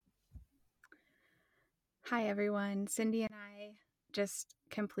Hi, everyone. Cindy and I just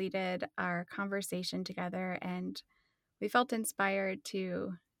completed our conversation together, and we felt inspired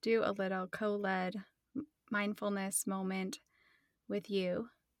to do a little co-led mindfulness moment with you.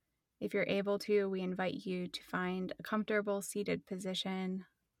 If you're able to, we invite you to find a comfortable seated position.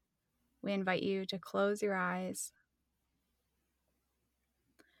 We invite you to close your eyes,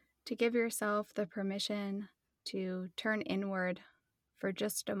 to give yourself the permission to turn inward for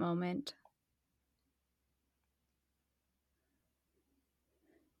just a moment,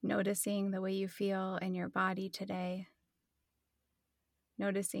 noticing the way you feel in your body today,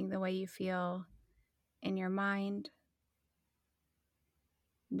 noticing the way you feel in your mind,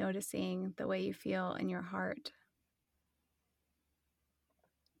 noticing the way you feel in your heart.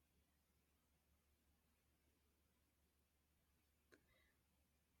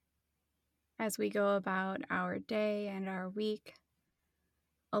 As we go about our day and our week,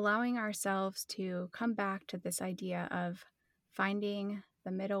 allowing ourselves to come back to this idea of finding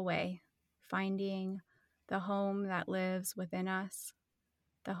the middle way, finding the home that lives within us,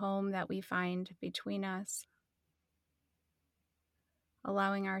 the home that we find between us,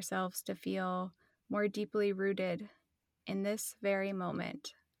 allowing ourselves to feel more deeply rooted in this very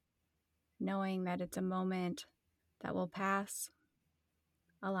moment, knowing that it's a moment that will pass,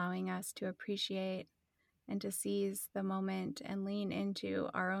 allowing us to appreciate and to seize the moment and lean into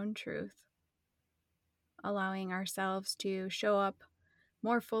our own truth, allowing ourselves to show up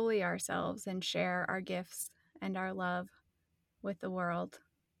more fully ourselves and share our gifts and our love with the world.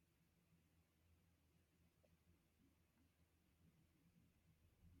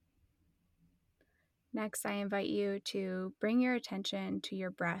 Next, I invite you to bring your attention to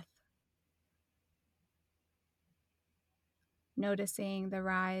your breath, noticing the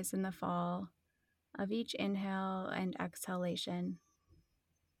rise and the fall of each inhale and exhalation.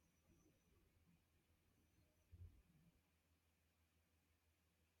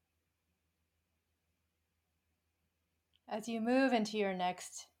 As you move into your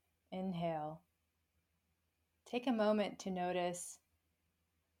next inhale, take a moment to notice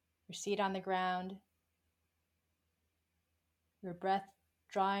your seat on the ground, your breath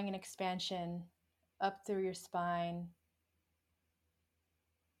drawing an expansion up through your spine,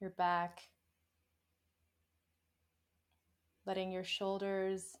 your back, letting your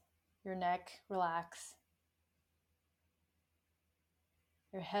shoulders, your neck relax,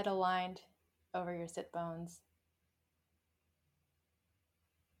 your head aligned over your sit bones.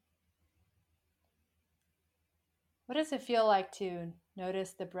 What does it feel like to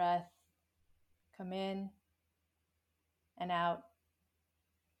notice the breath come in and out?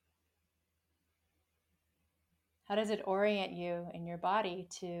 How does it orient you in your body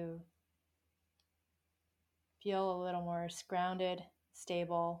to feel a little more grounded,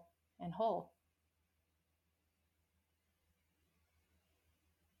 stable, and whole?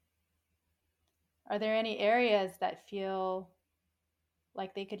 Are there any areas that feel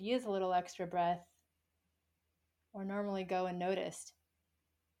like they could use a little extra breath or normally go unnoticed?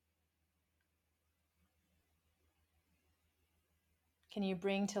 Can you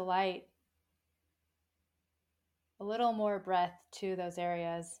bring to light a little more breath to those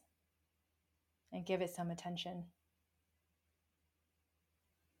areas and give it some attention?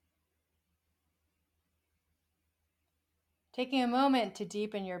 Taking a moment to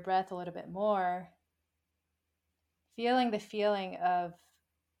deepen your breath a little bit more, feeling the feeling of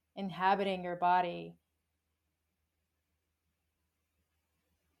inhabiting your body,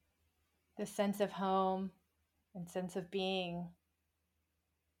 the sense of home and sense of being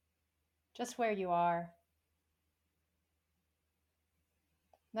just where you are.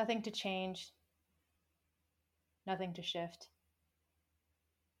 Nothing to change, nothing to shift.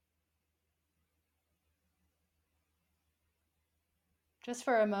 Just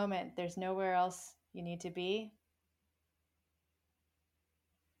for a moment, there's nowhere else you need to be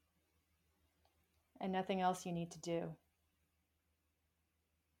and nothing else you need to do.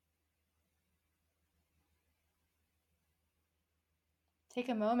 Take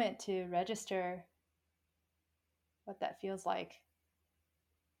a moment to register what that feels like.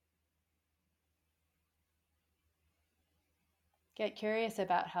 Get curious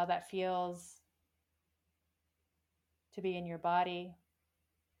about how that feels to be in your body,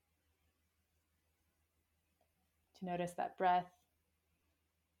 to notice that breath,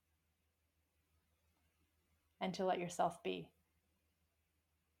 and to let yourself be.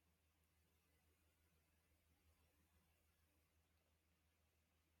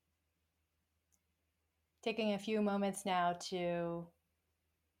 Taking a few moments now to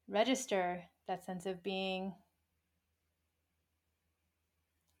register that sense of being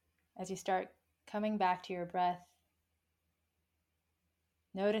as you start coming back to your breath,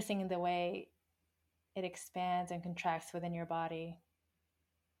 noticing the way it expands and contracts within your body.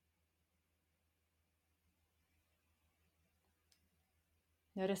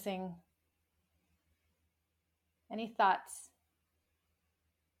 Noticing any thoughts,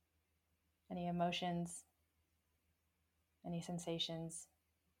 any emotions, any sensations,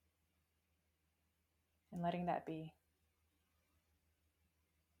 and letting that be.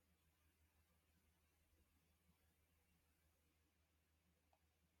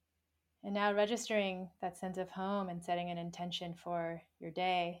 And now registering that sense of home and setting an intention for your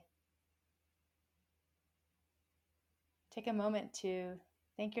day. Take a moment to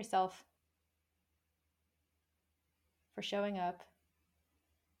thank yourself for showing up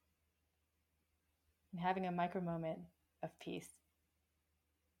and having a micro moment of peace.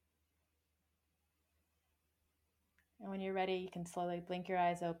 And when you're ready, you can slowly blink your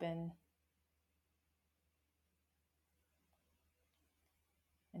eyes open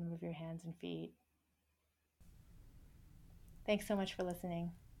and move your hands and feet. Thanks so much for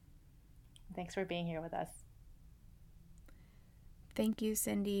listening. Thanks for being here with us. Thank you,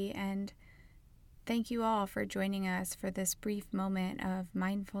 Cindy, and thank you all for joining us for this brief moment of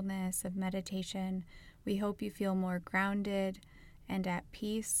mindfulness, of meditation. We hope you feel more grounded and at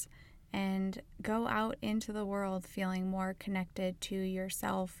peace, and go out into the world feeling more connected to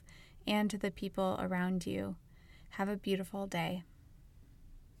yourself and to the people around you. Have a beautiful day.